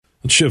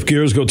Let's shift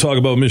gears, go talk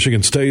about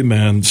Michigan State,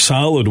 man.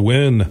 Solid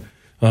win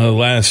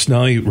last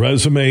night.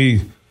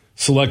 Resume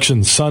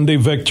Selection Sunday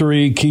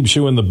victory keeps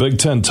you in the Big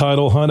Ten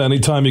title hunt.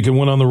 Anytime you can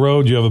win on the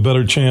road, you have a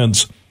better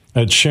chance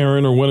at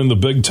sharing or winning the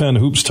Big Ten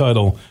hoops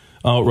title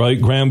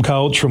outright. Graham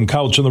Couch from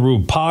Couch on the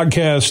Roof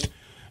podcast.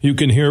 You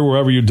can hear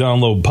wherever you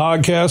download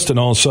podcast, and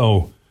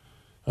also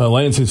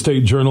Lansing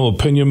State Journal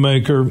opinion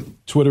maker.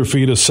 Twitter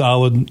feed is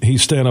solid.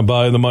 He's standing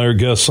by the Meyer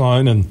guest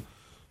line, and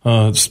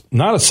it's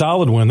not a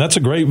solid win. That's a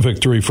great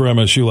victory for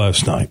MSU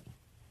last night.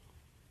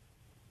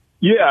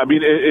 Yeah, I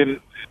mean, and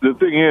the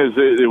thing is,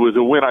 it was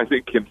a win. I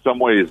think in some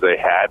ways they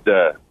had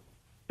to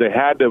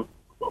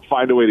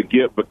find a way to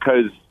get,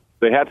 because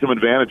they had some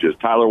advantages.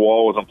 Tyler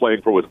Wall wasn't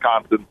playing for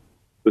Wisconsin.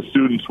 The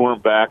students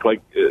weren't back.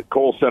 Like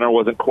Kohl Center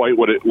wasn't quite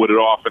what it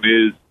often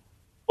is.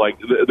 Like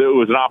there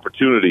was an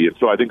opportunity, and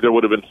so I think there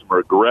would have been some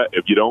regret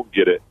if you don't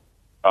get it.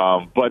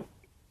 But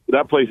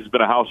that place has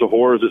been a house of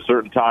horrors at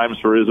certain times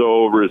for Izzo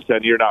over his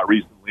tenure, not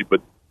recently,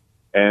 but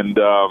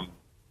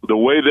the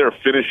way they're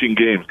finishing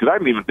games, because I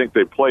didn't even think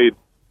they played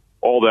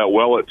all that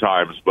well at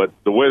times, but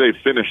the way they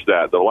finished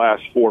that, the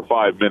last 4 or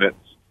 5 minutes,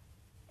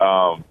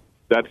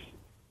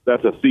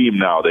 that's a theme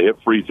now. They hit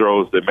free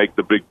throws, they make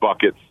the big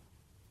buckets,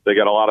 they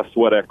got a lot of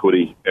sweat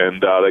equity,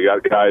 and they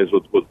got guys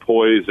with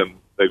poise, and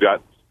they've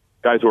got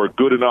guys who are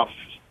good enough,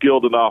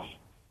 skilled enough,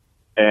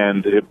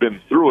 and have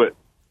been through it.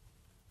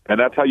 And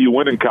that's how you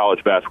win in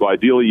college basketball.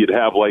 Ideally, you'd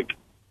have a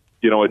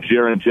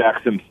Jaren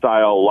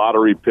Jackson-style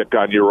lottery pick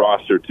on your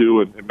roster,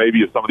 too, and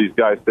maybe if some of these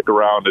guys stick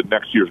around and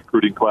next year's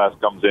recruiting class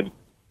comes in,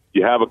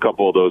 you have a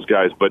couple of those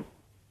guys. But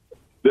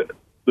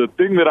the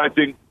thing that I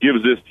think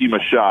gives this team a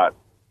shot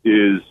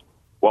is,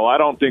 while I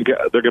don't think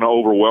they're going to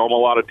overwhelm a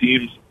lot of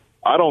teams,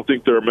 I don't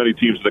think there are many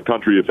teams in the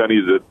country, if any,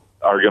 that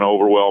are going to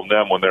overwhelm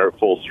them when they're at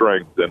full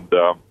strength, and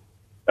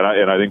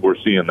I think we're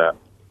seeing that.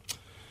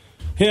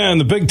 Yeah, in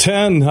the Big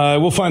Ten,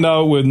 we'll find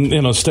out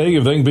when State,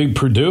 if they can beat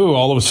Purdue,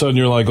 all of a sudden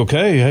you're like,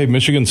 okay, hey,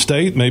 Michigan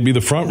State may be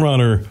the front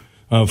runner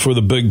for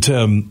the Big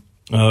Ten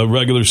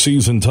regular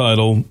season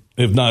title,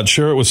 if not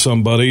share it with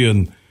somebody.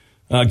 And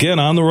again,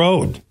 on the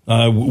road,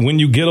 when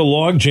you get a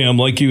logjam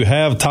like you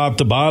have top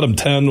to bottom,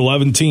 10,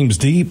 11 teams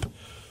deep,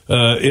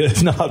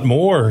 if not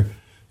more,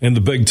 in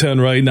the Big Ten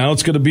right now,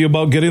 it's going to be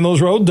about getting those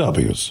road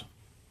W's.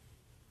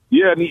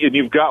 Yeah, and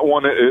you've got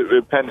one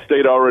at Penn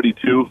State already,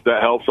 too.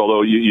 That helps,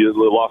 although you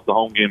lost the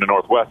home game to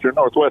Northwestern.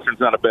 Northwestern's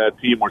not a bad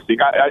team we're seeing.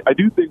 I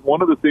do think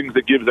one of the things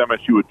that gives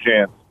MSU a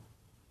chance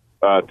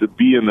to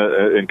be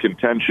in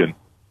contention,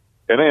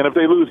 and if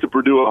they lose to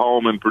Purdue at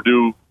home and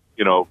Purdue,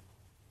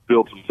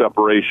 build some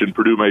separation,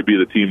 Purdue may be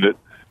the team that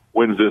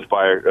wins this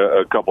by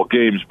a couple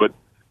games. But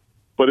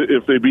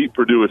if they beat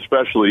Purdue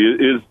especially,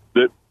 is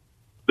that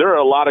there are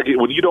a lot of –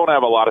 when you don't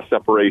have a lot of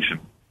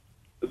separation –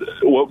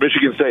 what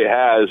Michigan State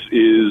has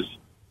is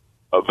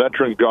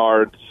veteran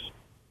guards,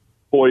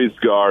 poised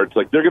guards.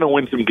 Like, they're going to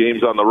win some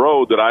games on the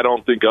road that I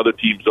don't think other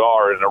teams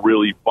are in a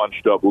really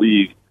bunched-up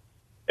league.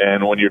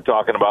 And when you're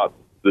talking about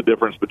the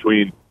difference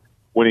between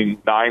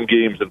winning 9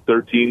 games and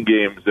 13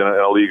 games in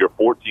a league, or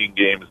 14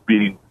 games,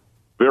 being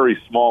very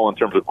small in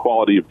terms of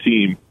quality of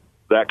team,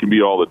 that can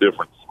be all the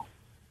difference.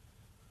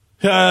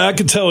 Yeah, I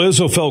could tell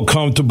Izzo felt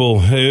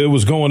comfortable. It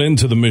was going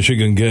into the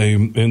Michigan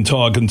game and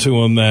talking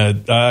to him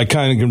that I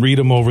kind of can read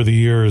him over the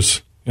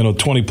years,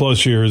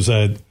 20-plus years,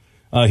 that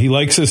he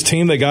likes his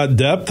team. They got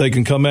depth. They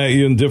can come at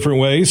you in different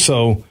ways.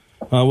 So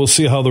we'll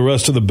see how the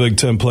rest of the Big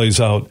Ten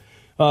plays out.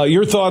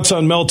 Your thoughts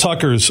on Mel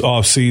Tucker's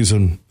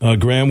offseason,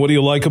 Graham? What do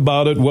you like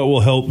about it? What will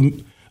help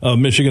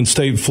Michigan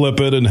State flip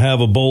it and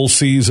have a bowl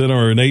season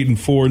or an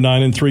 8-4,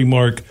 9-3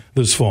 mark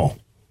this fall?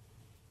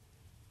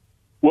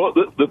 Well,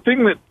 the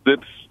thing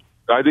that's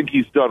I think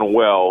he's done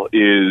well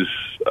is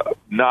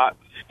not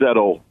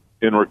settle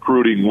in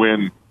recruiting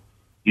when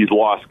he's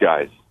lost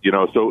guys.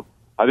 So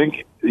I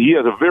think he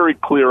has a very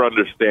clear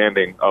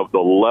understanding of the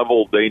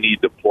level they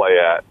need to play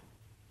at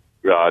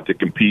to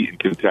compete and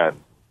contend,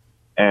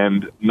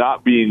 and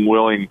not being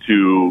willing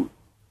to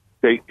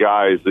take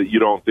guys that you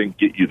don't think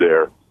get you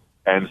there.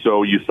 And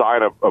so you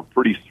sign a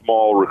pretty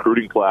small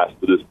recruiting class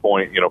to this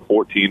point,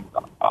 14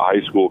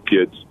 high school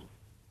kids,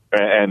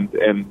 and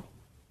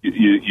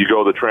you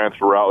go the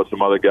transfer route with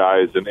some other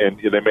guys, and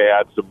they may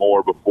add some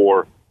more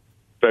before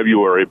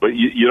February, but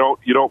you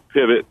don't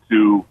pivot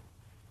to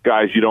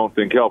guys you don't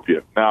think help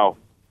you. Now,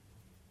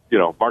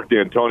 Mark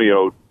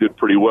D'Antonio did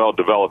pretty well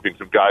developing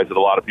some guys that a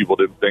lot of people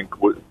didn't think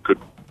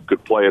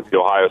could play at the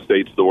Ohio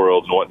States of the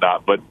world and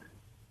whatnot. But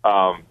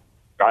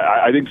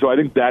I think so. I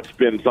think that's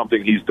been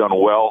something he's done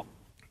well.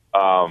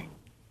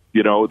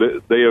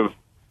 They have.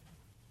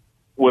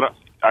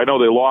 I know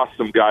they lost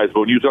some guys, but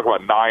when you talk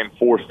about 9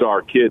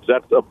 4-star kids,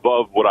 that's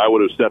above what I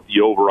would have set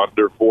the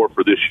over-under for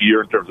this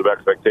year in terms of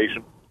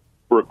expectation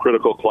for a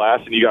critical class.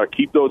 And you got to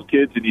keep those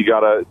kids, and you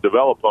got to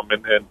develop them.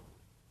 And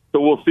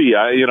so we'll see.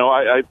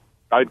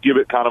 I'd give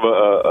it kind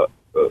of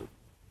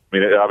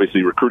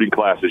obviously recruiting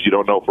classes you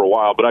don't know for a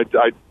while, but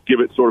I'd give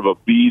it sort of a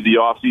B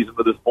the offseason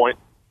to this point.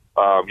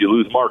 You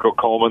lose Marco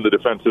Coleman, the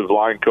defensive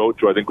line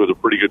coach, who I think was a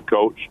pretty good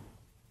coach.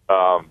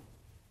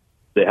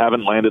 They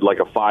haven't landed like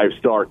a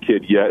 5-star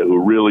kid yet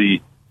who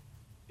really,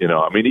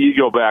 you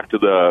go back to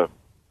the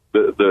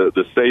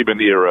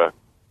Saban era,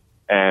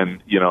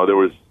 and there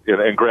was,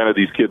 and granted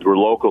these kids were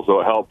local, so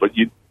it helped, but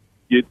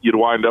you'd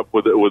wind up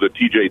with a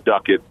T.J.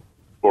 Duckett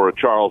or a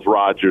Charles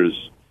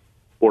Rogers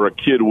or a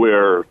kid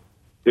where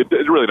it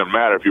really doesn't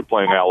matter if you're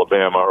playing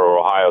Alabama or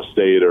Ohio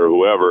State or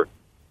whoever.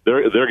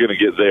 They're going to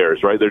get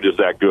theirs, right? They're just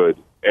that good,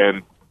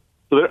 and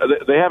so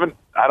they haven't.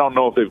 I don't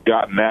know if they've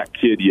gotten that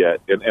kid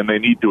yet, and they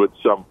need to at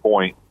some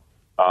point.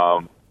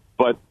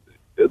 But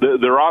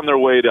they're on their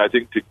way to, I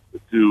think,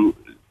 to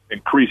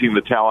increasing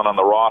the talent on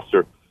the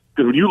roster.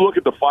 Because when you look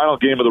at the final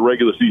game of the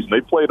regular season,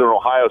 they played an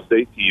Ohio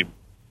State team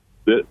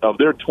that of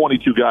their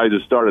 22 guys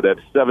that started at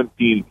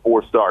 17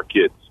 4-star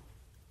kids,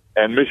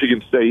 and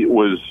Michigan State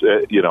was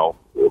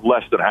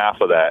less than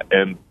half of that.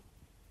 And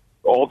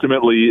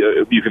ultimately,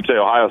 you can say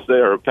Ohio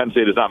State or Penn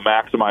State has not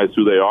maximized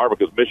who they are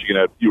because Michigan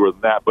had fewer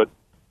than that. But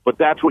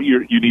that's what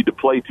you need to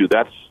play to.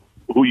 That's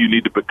who you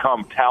need to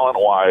become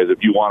talent-wise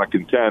if you want to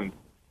contend.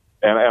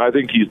 And I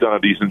think he's done a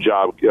decent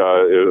job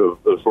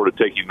of sort of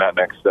taking that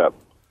next step.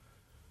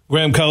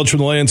 Graham Couch from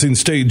the Lansing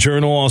State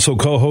Journal, also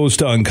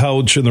co-host on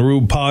Couch and the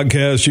Rube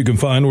podcast. You can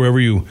find wherever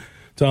you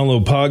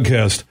download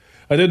podcasts.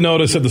 I did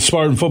notice that the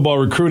Spartan football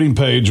recruiting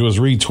page was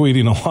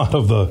retweeting a lot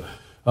of the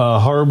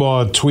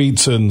Harbaugh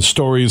tweets and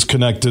stories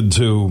connected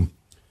to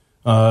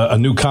a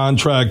new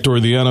contract or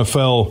the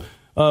NFL.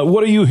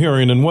 What are you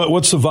hearing, and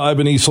what's the vibe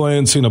in East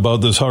Lansing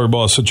about this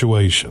Harbaugh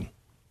situation?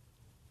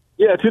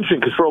 Yeah, it's interesting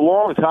because for a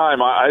long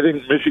time, I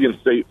think Michigan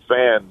State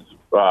fans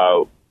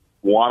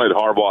wanted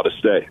Harbaugh to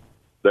stay.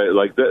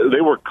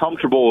 They were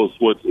comfortable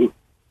with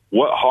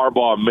what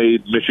Harbaugh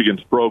made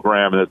Michigan's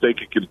program, and that they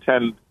could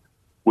contend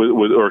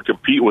with or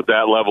compete with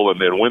that level and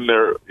win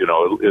their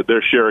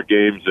share of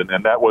games,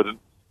 and that wasn't.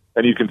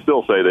 And you can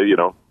still say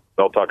that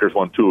Mel Tucker's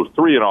won 2 of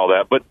 3 and all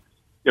that, but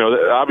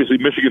obviously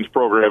Michigan's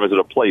program is at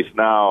a place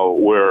now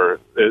where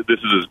this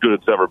is as good as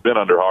it's ever been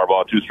under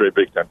Harbaugh. 2 straight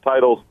Big Ten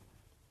titles,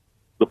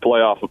 the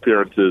playoff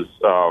appearances,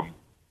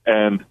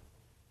 and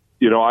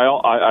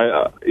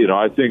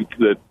I think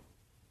that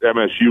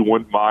MSU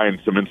wouldn't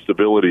mind some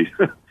instability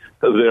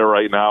there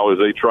right now as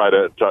they try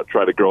to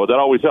grow. That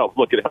always helps.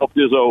 Look, it helped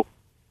Izzo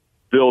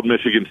build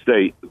Michigan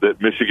State. That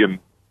Michigan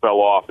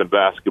fell off in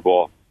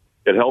basketball.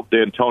 It helped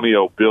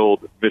D'Antonio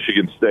build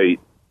Michigan State.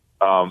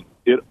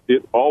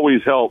 It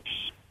always helps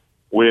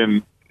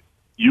when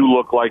you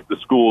look like the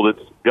school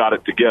that's got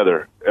it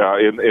together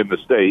in the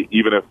state,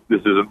 even if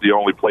this isn't the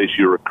only place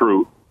you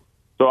recruit.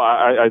 So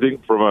I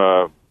think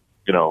but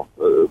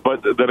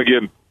then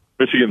again,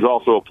 Michigan's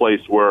also a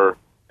place where,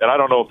 and I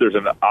don't know if there's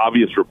an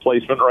obvious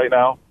replacement right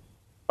now,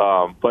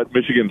 but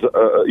Michigan's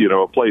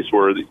a place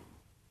where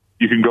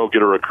you can go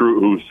get a recruit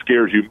who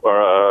scares you,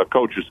 or a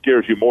coach who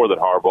scares you more than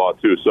Harbaugh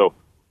too. So.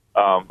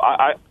 But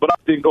I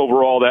think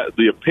overall that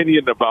the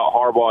opinion about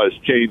Harbaugh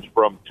has changed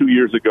from 2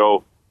 years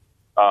ago.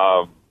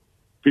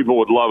 People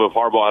would love if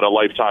Harbaugh had a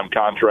lifetime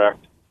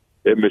contract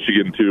at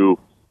Michigan to,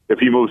 if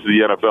he moves to the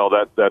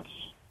NFL, that's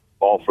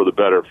all for the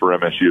better for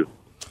MSU.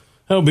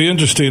 That'll be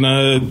interesting.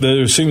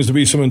 There seems to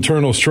be some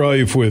internal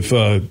strife with,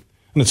 and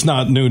it's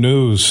not new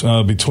news,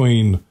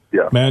 between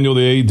Manuel,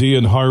 the AD,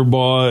 and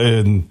Harbaugh.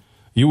 And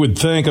you would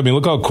think,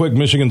 look how quick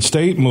Michigan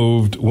State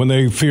moved when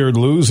they feared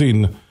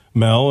losing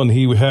Mel, and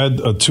he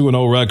had a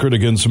 2-0 record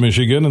against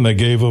Michigan, and they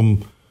gave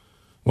him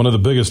one of the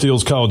biggest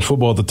deals college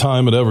football at the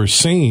time had ever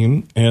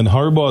seen. And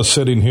Harbaugh's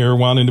sitting here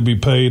wanting to be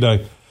paid.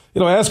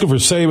 Asking for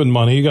Saban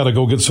money. You got to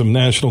go get some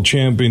national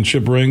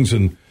championship rings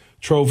and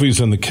trophies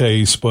in the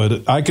case.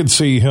 But I could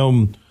see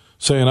him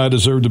saying, I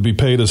deserve to be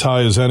paid as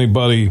high as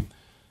anybody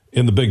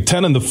in the Big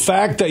Ten. And the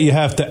fact that you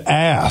have to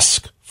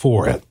ask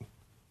for it,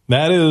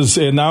 that is,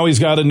 and now he's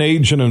got an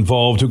agent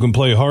involved who can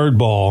play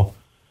hardball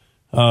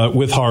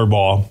with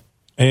Harbaugh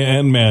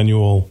and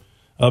Manuel.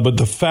 But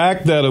the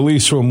fact that, at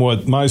least from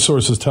what my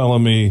source is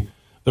telling me,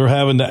 they're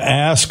having to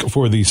ask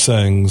for these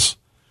things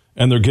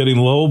and they're getting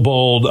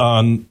lowballed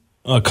on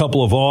a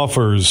couple of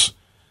offers,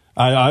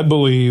 I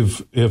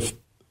believe if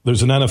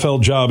there's an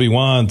NFL job he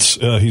wants,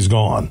 he's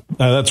gone.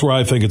 That's where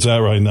I think it's at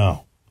right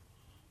now.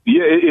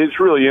 Yeah, it's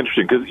really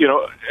interesting because,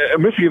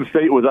 Michigan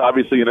State was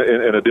obviously in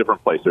a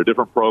different place. They're a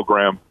different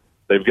program.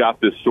 They've got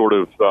this sort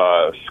of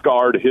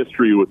scarred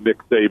history with Nick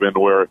Saban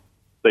where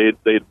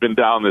they'd been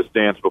down this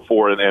dance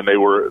before, and they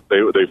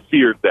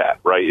feared that,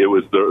 right? It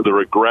was the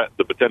regret,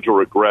 the potential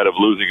regret of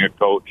losing a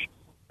coach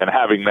and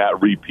having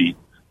that repeat.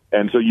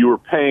 And so you were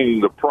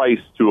paying the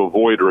price to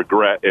avoid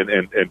regret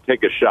and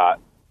take a shot,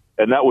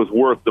 and that was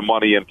worth the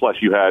money. And plus,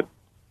 you had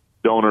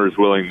donors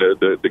willing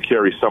to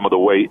carry some of the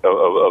weight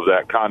of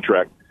that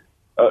contract.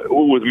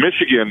 With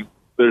Michigan,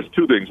 there's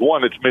 2 things.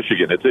 One, it's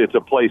Michigan. It's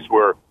a place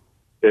where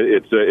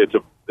it's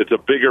a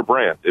bigger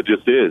brand. It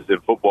just is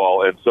in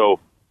football, and so.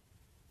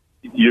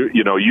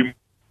 You don't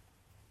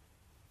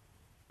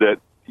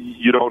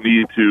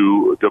need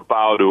to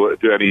bow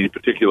to any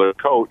particular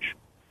coach.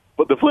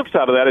 But the flip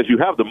side of that is you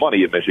have the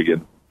money in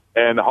Michigan,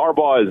 and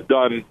Harbaugh has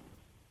done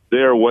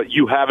there what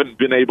you haven't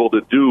been able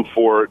to do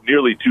for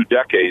nearly 2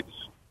 decades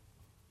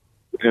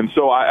And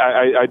so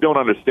I don't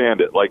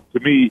understand it. Like, to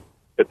me,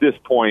 at this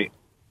point,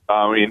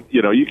 I mean,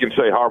 you know, you can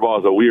say Harbaugh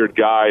is a weird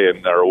guy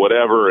or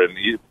whatever, and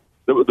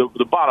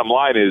the bottom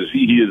line is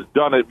he has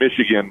done at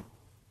Michigan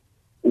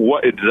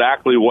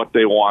exactly what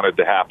they wanted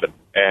to happen,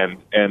 and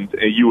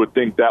you would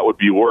think that would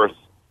be worth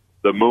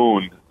the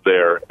moon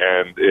there,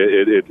 and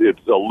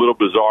it's a little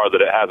bizarre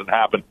that it hasn't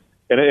happened.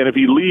 And if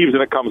he leaves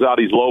and it comes out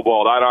he's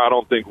lowballed, I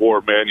don't think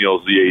Ward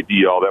Manuel's the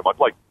AD all that much.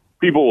 Like,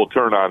 people will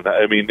turn on that.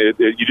 I mean,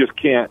 you just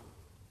can't.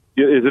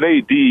 As an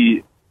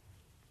AD,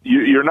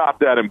 you're not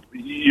that.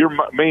 Your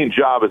main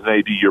job as an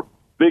AD, your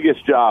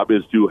biggest job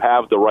is to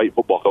have the right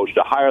football coach,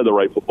 to hire the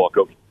right football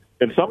coach,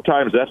 and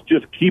sometimes that's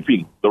just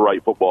keeping the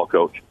right football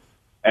coach.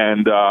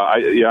 And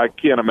I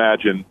can't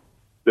imagine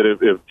that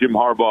if Jim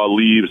Harbaugh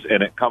leaves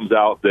and it comes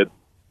out that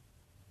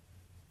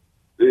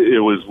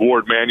it was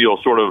Ward Manuel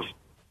sort of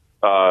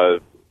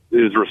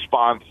his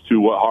response to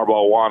what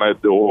Harbaugh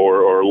wanted,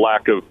 or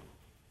lack of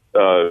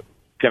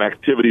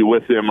connectivity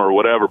with him, or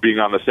whatever, being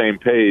on the same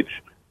page,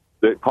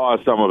 that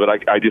caused some of it.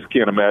 I just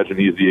can't imagine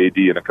he's the AD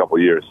in a couple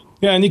of years.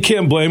 Yeah, and you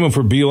can't blame him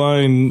for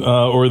Beeline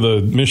or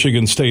the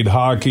Michigan State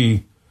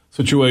hockey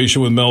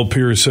situation with Mel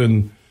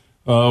Pearson,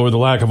 or the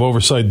lack of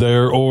oversight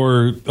there,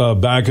 or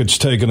Bakich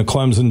taking a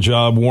Clemson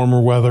job, warmer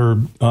weather,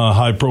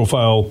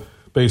 high-profile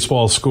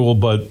baseball school.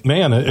 But,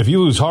 man, if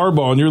you lose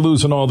Harbaugh and you're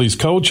losing all these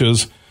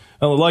coaches,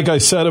 like I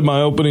said in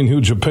my opening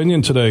huge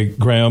opinion today,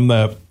 Graham,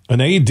 that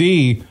an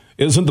AD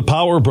isn't the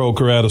power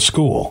broker at a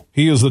school.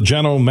 He is the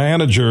general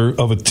manager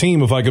of a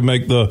team, if I could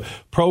make the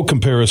pro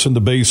comparison to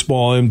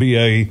baseball,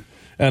 NBA,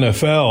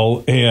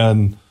 NFL.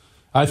 And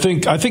I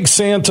think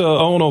Santa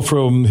Ono,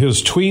 from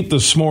his tweet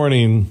this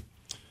morning,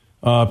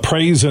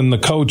 praising the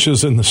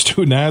coaches and the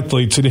student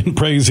athletes, he didn't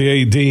praise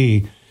the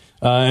AD,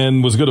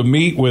 and was going to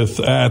meet with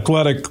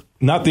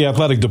not the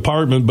athletic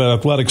department, but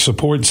athletic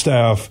support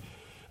staff.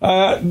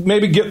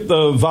 Maybe get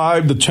the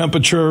vibe, the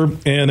temperature,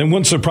 and it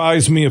wouldn't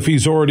surprise me if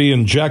he's already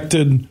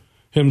injected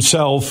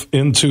himself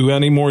into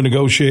any more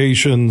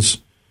negotiations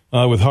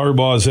with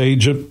Harbaugh's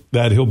agent,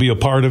 that he'll be a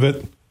part of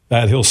it,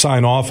 that he'll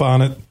sign off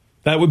on it.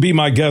 That would be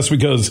my guess,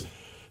 because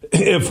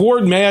if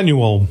Ward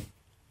Manuel,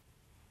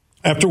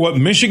 after what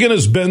Michigan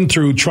has been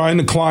through trying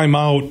to climb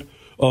out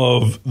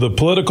of the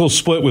political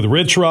split with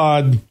Rich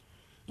Rod,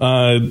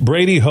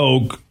 Brady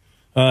Hoke,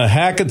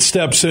 Hackett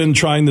steps in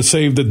trying to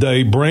save the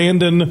day,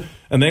 Brandon,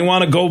 and they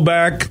want to go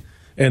back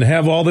and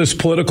have all this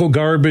political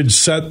garbage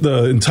set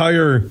the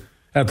entire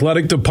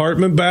athletic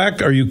department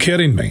back? Are you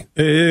kidding me?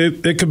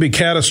 It could be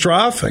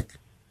catastrophic.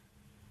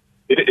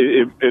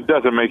 It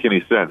doesn't make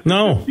any sense.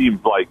 No. It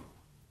seems like,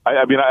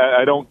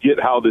 I don't get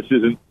how this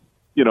isn't,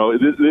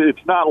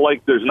 it's not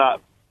like there's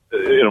not,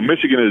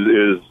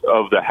 Michigan is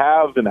of the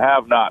have and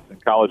have not in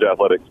college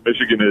athletics.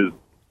 Michigan is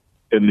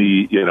in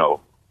the,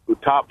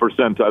 top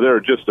percentile. There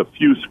are just a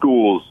few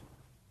schools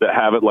that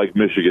have it like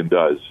Michigan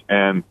does.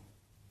 And,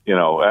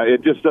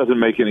 it just doesn't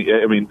make any,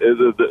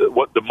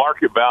 what the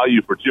market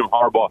value for Jim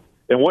Harbaugh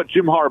and what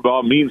Jim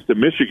Harbaugh means to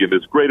Michigan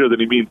is greater than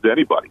he means to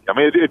anybody. I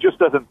mean, it just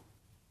doesn't,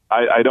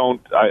 I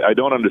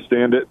don't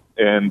understand it.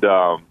 And,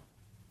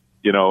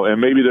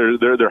 and maybe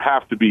there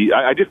have to be,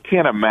 I just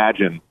can't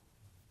imagine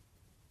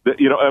that,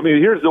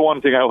 here's the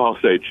one thing I will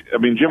say.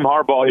 Jim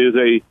Harbaugh is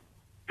a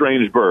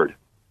strange bird.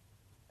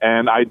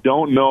 And I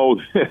don't know,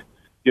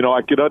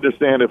 I could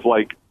understand if,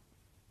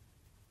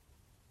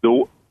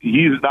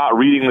 he's not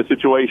reading the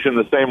situation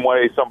the same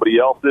way somebody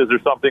else is, or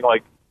something.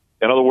 Like,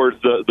 in other words,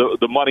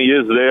 the money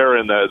is there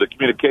and the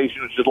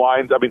communication is just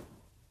lines.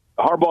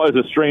 Harbaugh is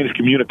a strange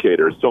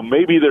communicator, so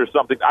maybe there's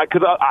something. I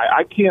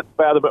can't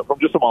fathom it from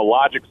just from a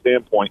logic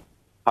standpoint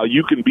how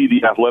you can be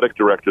the athletic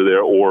director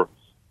there, or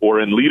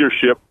in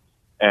leadership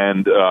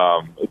and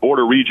board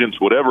of regents,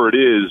 whatever it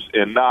is,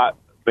 and not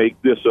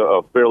make this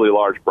a fairly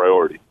large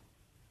priority.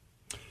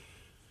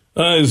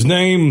 His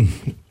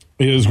name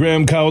is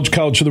Graham Couch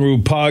of the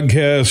Root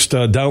podcast.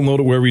 Download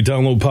it wherever you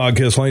download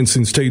podcasts.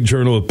 Lansing State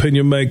Journal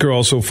opinion maker.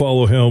 Also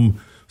follow him.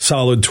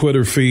 Solid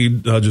Twitter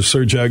feed. Just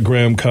search at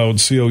Graham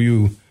Couch,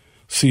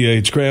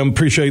 Couch. Graham,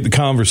 appreciate the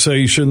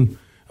conversation.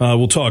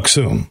 We'll talk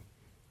soon.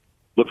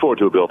 Look forward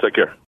to it, Bill. Take care.